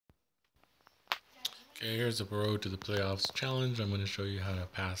Okay, here's the road to the playoffs challenge. I'm going to show you how to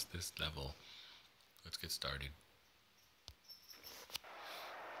pass this level. Let's get started.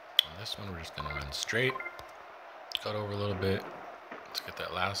 On this one, we're just going to run straight, cut over a little bit. Let's get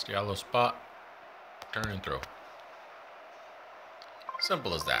that last yellow spot, turn and throw.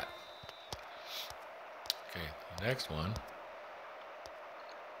 Simple as that. Okay, the next one,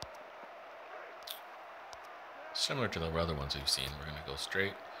 similar to the other ones we've seen. We're going to go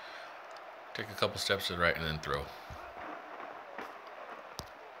straight, take a couple steps to the right, and then throw.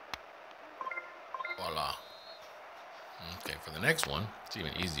 Voila. Okay, for the next one, it's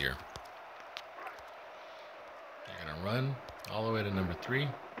even easier. You're going to run all the way to number 3,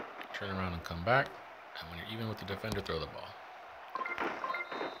 turn around and come back, and when you're even with the defender, throw the ball.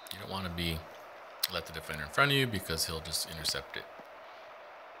 You don't want to let the defender in front of you because he'll just intercept it.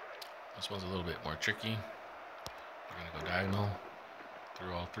 This one's a little bit more tricky. You're going to go diagonal,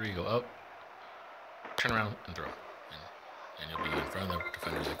 through all 3, go up, turn around and throw. And you'll be in front of the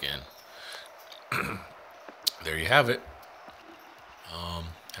defenders again. There you have it.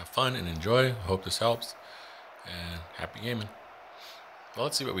 Have fun and enjoy. I hope this helps. And happy gaming. Well,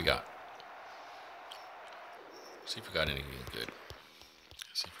 let's see what we got. See if we got anything good.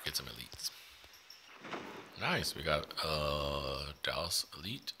 See if we get some elites. Nice. We got Dallas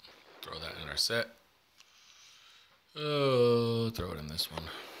Elite. Throw that in our set. Throw it in this one.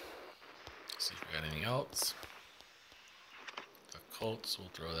 See if we got anything else. The Colts. We'll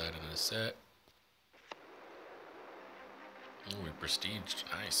throw that in a set. Oh, we prestiged.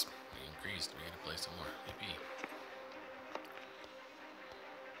 Nice. We increased. We get to play some more. Yippee.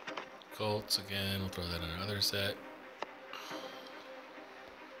 Colts again. We'll throw that in another set.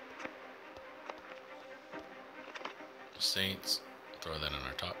 Saints. Throw that in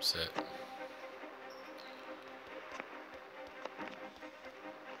our top set.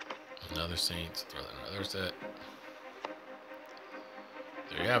 Another Saints. Throw that in another set.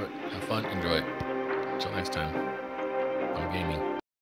 There you have it. Have fun. Enjoy it. Until next time. I'm gaming.